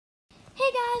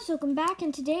guys, welcome back,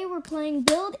 and today we're playing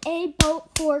Build a Boat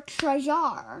for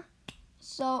Treasure.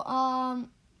 So,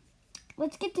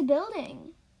 let's get to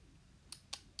building.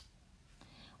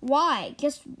 Why?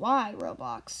 Just why,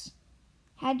 Roblox?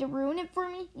 Had to ruin it for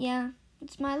me? Yeah,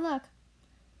 it's my luck.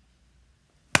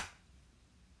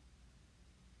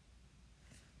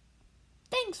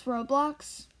 Thanks,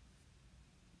 Roblox.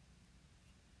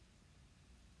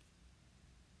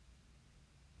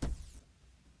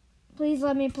 Please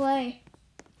let me play.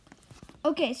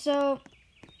 Okay, so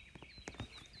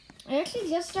I actually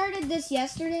just started this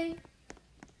yesterday.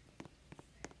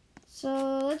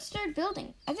 So let's start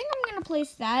building. I think I'm gonna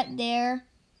place that there.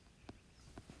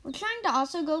 We're trying to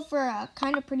also go for a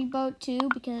kind of pretty boat too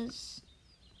because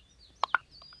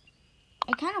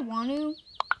I kind of want to.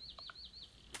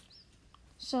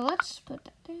 So let's put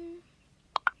that there.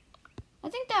 I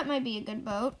think that might be a good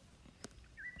boat.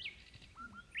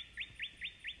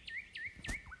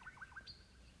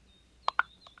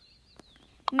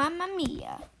 Mamma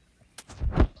mia.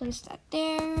 Place that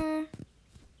there.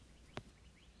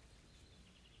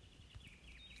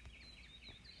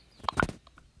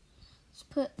 Let's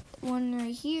put one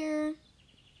right here.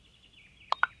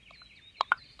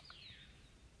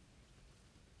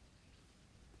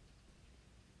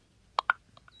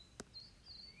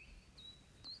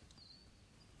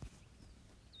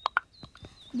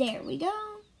 There we go.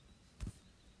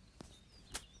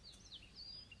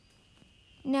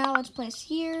 Now let's place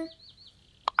here,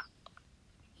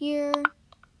 here,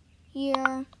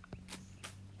 here,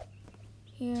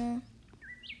 here.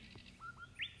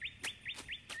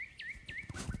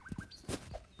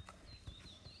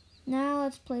 Now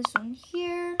let's place one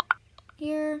here,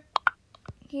 here,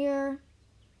 here.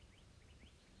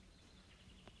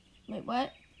 Wait,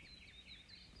 what?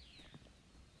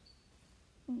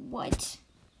 What?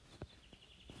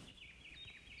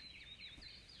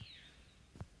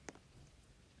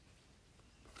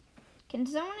 Can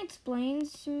someone explain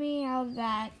to me how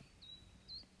that...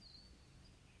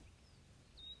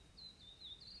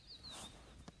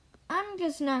 I'm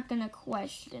just not gonna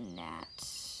question that.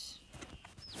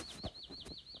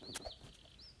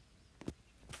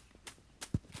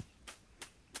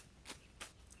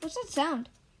 What's that sound?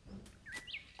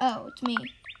 Oh, it's me.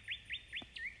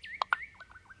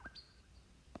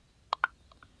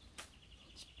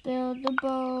 Let's build the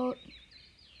boat.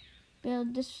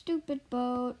 Build the stupid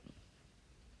boat.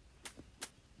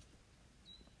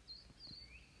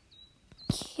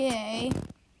 Okay.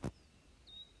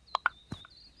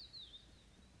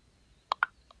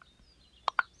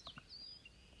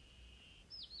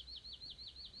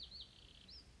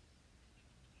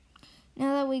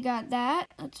 Now that we got that,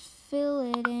 let's fill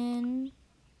it in.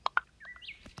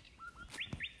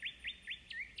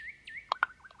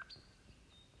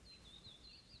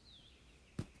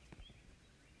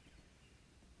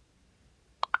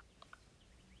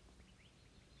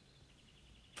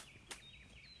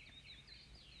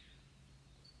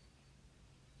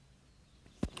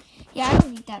 Yeah, I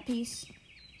don't need that piece.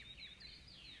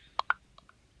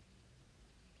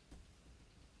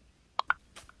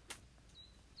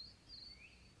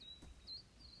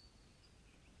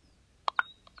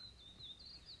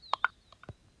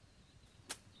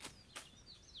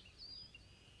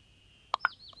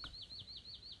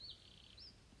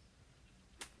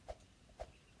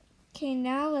 Okay,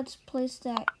 now let's place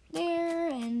that there,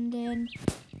 and then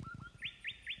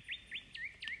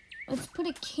let's put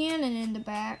a cannon in the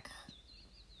back.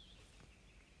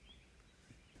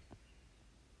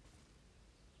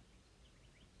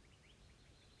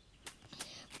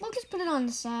 We'll just put it on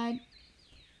the side.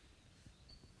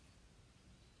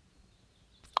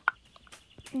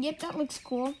 Yep, that looks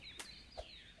cool.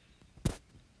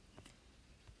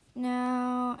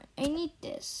 Now, I need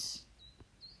this.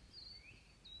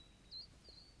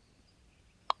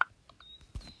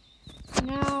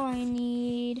 Now I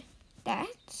need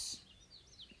that.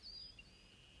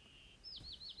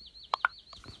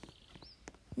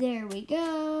 There we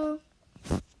go.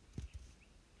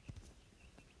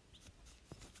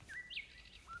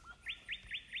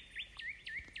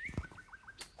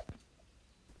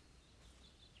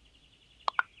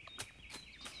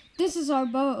 This is our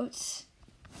boat.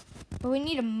 But we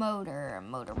need a motor.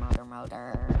 Motor.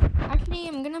 Actually,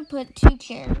 I'm gonna put 2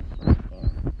 chairs right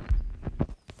there.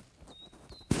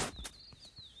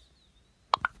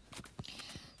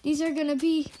 These are gonna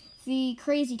be the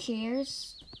crazy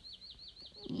chairs.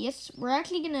 Yes, we're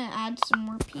actually gonna add some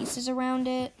more pieces around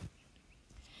it.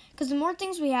 Because the more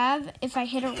things we have, if I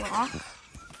hit a rock,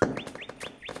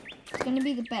 it's gonna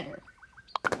be the better.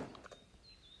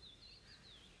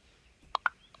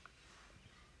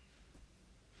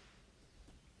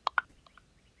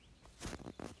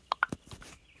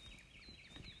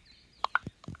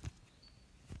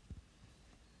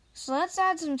 So let's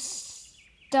add some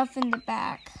stuff in the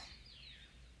back.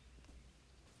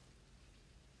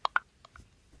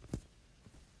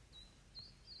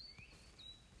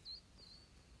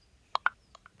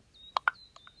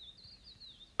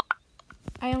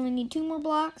 I only need 2 more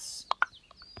blocks.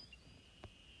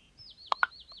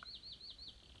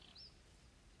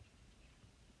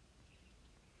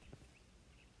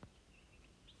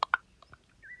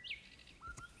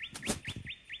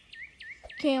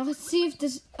 Okay, let's see if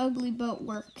this ugly boat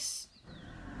works.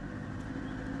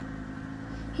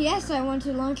 Yes, I want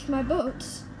to launch my boat.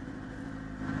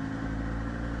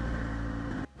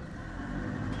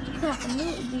 Crap, I knew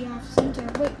it would be off center.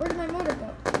 Wait, where'd my motor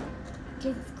go?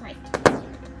 Jesus Christ.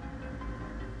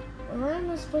 Where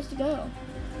am I supposed to go?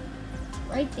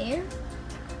 Right there?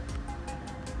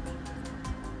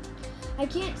 I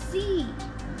can't see.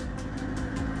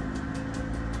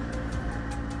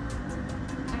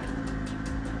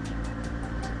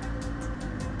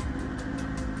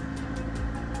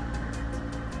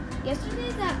 Yesterday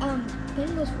that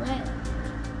pin was red.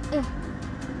 Ugh.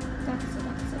 Got this, I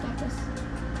got this, I got this.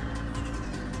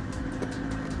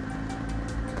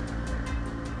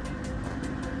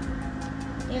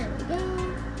 There we go.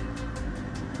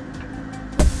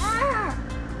 Ah!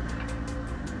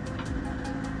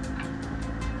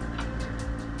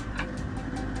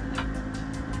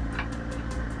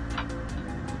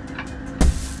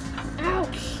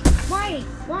 Ouch! Why?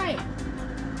 Why?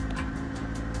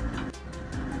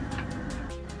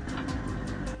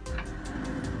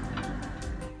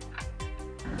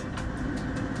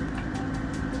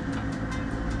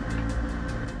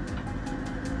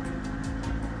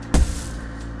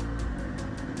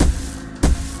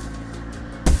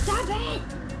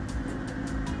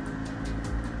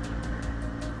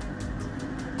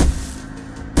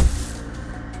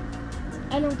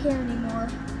 I don't care anymore.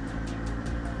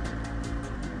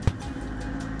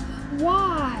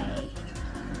 Why?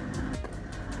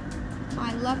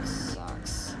 My luck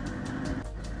sucks.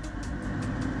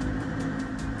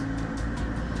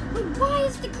 Wait, why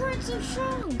is the current so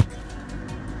strong?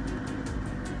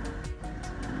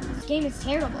 This game is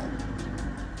terrible.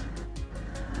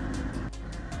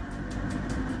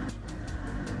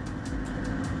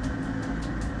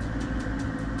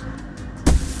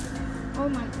 Oh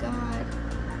my god.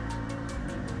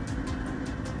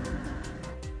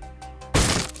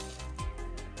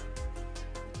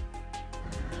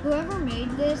 Whoever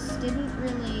made this didn't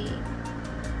really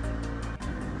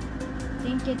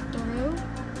think it through.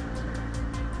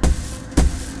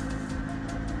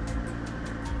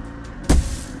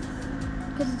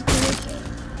 Because it's glitching.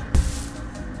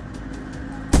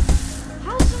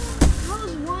 How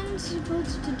is one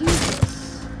supposed to do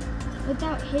this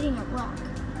without hitting a rock?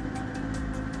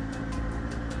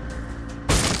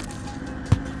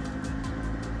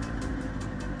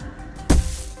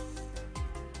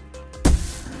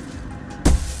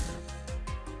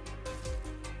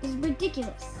 This is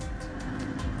ridiculous.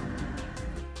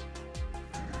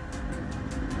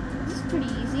 This is pretty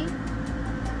easy.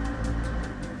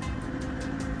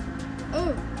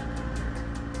 Oh.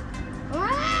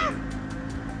 Ah!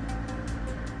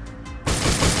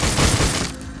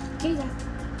 Jesus.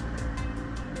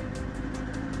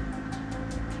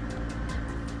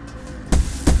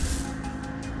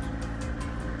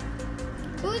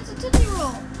 Oh, it's a Tootsie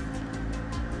Roll.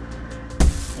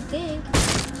 I think.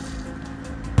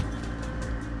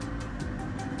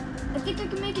 I think I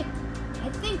can make it. I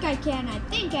think I can. I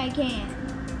think I can.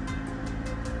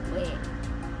 Wait.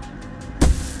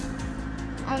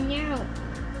 Oh no.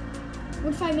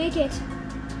 What if I make it?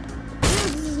 No,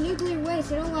 this is nuclear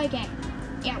waste. I don't like it.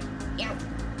 Yow. Yow.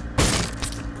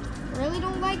 I really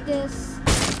don't like this.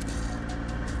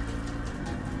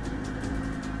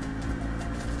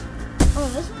 Oh,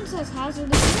 this one says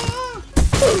hazardous. Ah!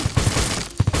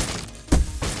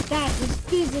 That is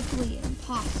physically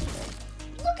impossible.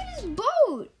 Look at his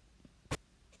boat.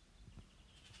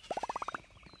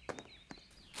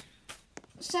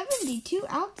 72,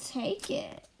 I'll take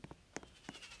it.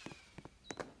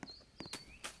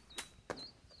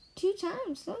 2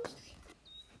 times those.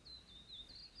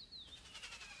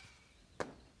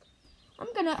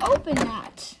 I'm gonna open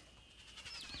that.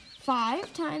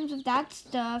 5 times of that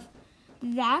stuff.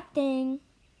 That thing.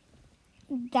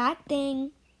 That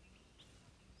thing.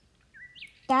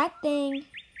 That thing.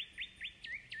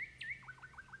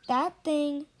 That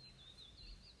thing.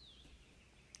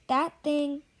 That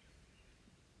thing.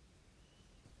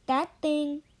 That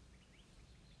thing.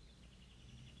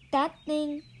 That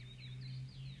thing.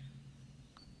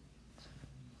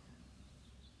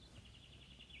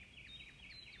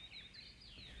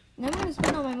 And I'm gonna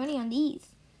spend all my money on these.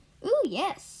 Ooh,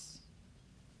 yes.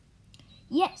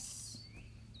 Yes.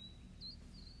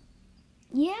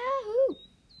 Yahoo!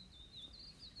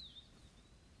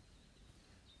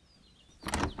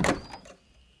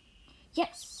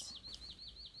 Yes.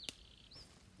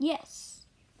 Yes.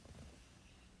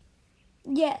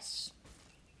 Yes.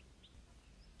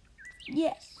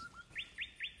 Yes.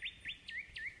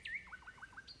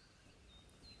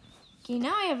 Okay,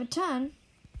 now I have a ton.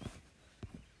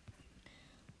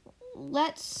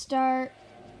 Let's start.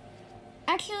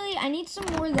 Actually, I need some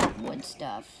more of that wood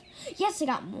stuff. Yes, I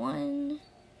got one.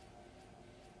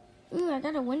 Ooh, I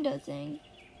got a window thing.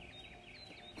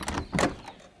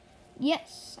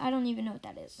 Yes, I don't even know what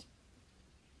that is.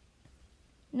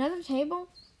 Another table?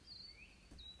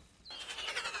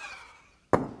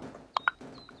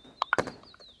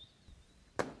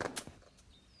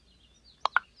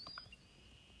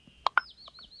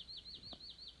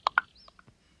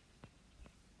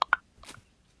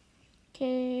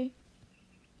 Okay.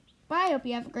 Bye, hope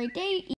you have a great day.